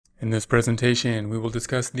In this presentation, we will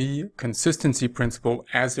discuss the consistency principle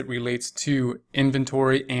as it relates to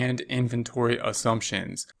inventory and inventory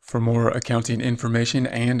assumptions. For more accounting information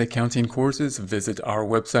and accounting courses, visit our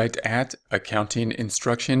website at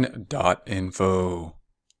accountinginstruction.info.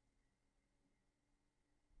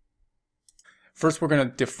 First, we're going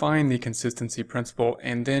to define the consistency principle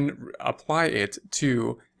and then apply it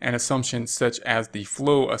to an assumption such as the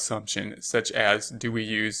flow assumption, such as do we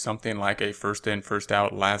use something like a first in, first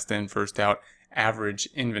out, last in, first out average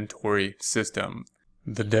inventory system.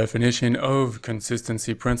 The definition of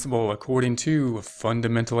consistency principle according to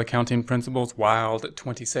Fundamental Accounting Principles Wild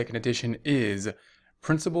 22nd edition is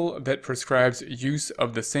principle that prescribes use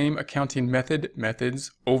of the same accounting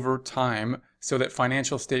methods over time so that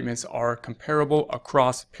financial statements are comparable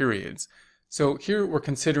across periods. So here we're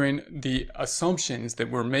considering the assumptions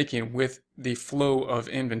that we're making with the flow of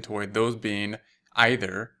inventory, those being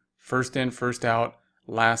either first in, first out,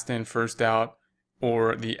 last in, first out,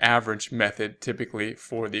 or the average method typically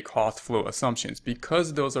for the cost flow assumptions.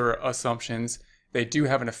 Because those are assumptions, they do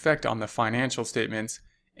have an effect on the financial statements,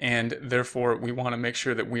 and therefore we want to make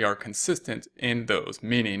sure that we are consistent in those,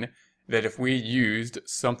 meaning that if we used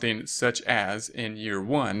something such as in year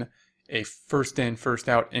one, a first in, first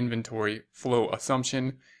out inventory flow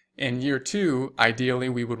assumption, in year two, ideally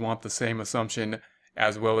we would want the same assumption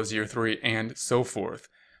as well as year three and so forth.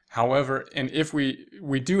 However, and if we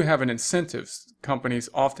do have an incentive, companies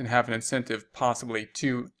often have an incentive possibly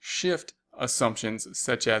to shift assumptions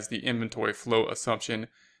such as the inventory flow assumption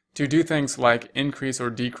to do things like increase or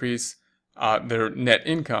decrease their net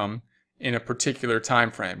income in a particular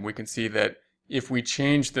time frame. We can see that if we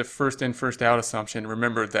change the first in, first out assumption,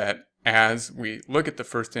 remember that as we look at the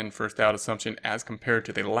first in, first out assumption as compared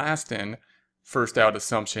to the last in, first out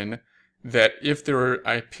assumption, that if there were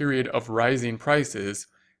a period of rising prices,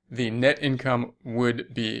 the net income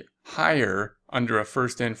would be higher under a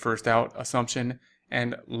first in, first out assumption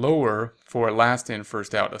and lower for a last in,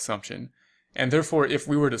 first out assumption. And therefore, if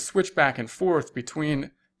we were to switch back and forth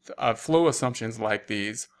between flow assumptions like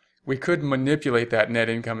these, we could manipulate that net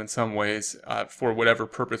income in some ways for whatever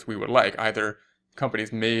purpose we would like. Either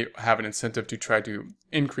companies may have an incentive to try to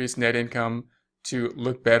increase net income to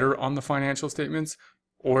look better on the financial statements,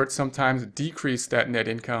 or sometimes decrease that net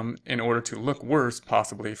income in order to look worse,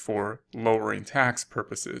 possibly for lowering tax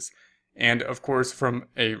purposes. And of course, from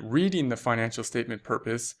a reading the financial statement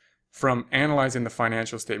purpose, from analyzing the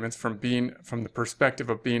financial statements, from the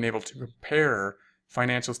perspective of being able to compare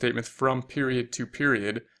financial statements from period to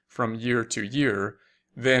period, from year to year,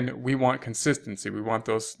 then we want consistency. We want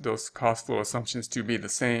those cost flow assumptions to be the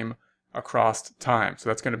same across time. So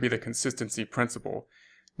that's going to be the consistency principle.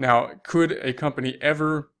 Now, could a company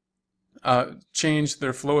ever change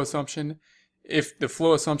their flow assumption? If the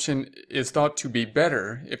flow assumption is thought to be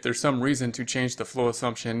better, if there's some reason to change the flow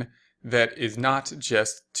assumption that is not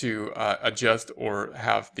just to adjust or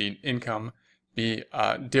have the income be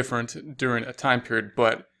different during a time period,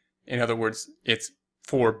 but in other words, it's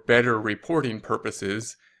for better reporting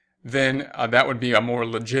purposes, then that would be a more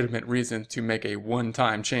legitimate reason to make a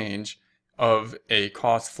one-time change of a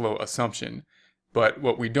cost flow assumption. But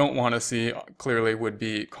what we don't want to see clearly would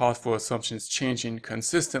be cost flow assumptions changing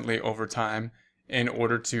consistently over time in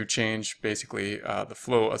order to change basically the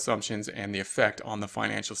flow assumptions and the effect on the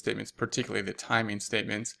financial statements, particularly the timing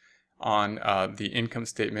statements on the income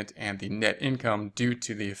statement and the net income due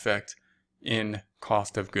to the effect in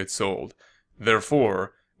cost of goods sold.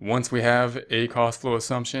 Therefore, once we have a cost flow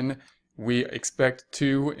assumption, we expect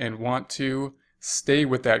to and want to stay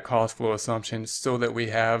with that cost flow assumption so that we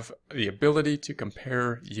have the ability to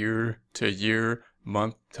compare year to year,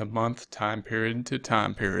 month to month, time period to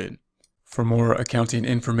time period. For more accounting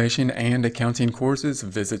information and accounting courses,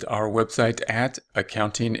 visit our website at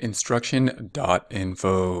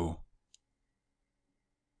accountinginstruction.info.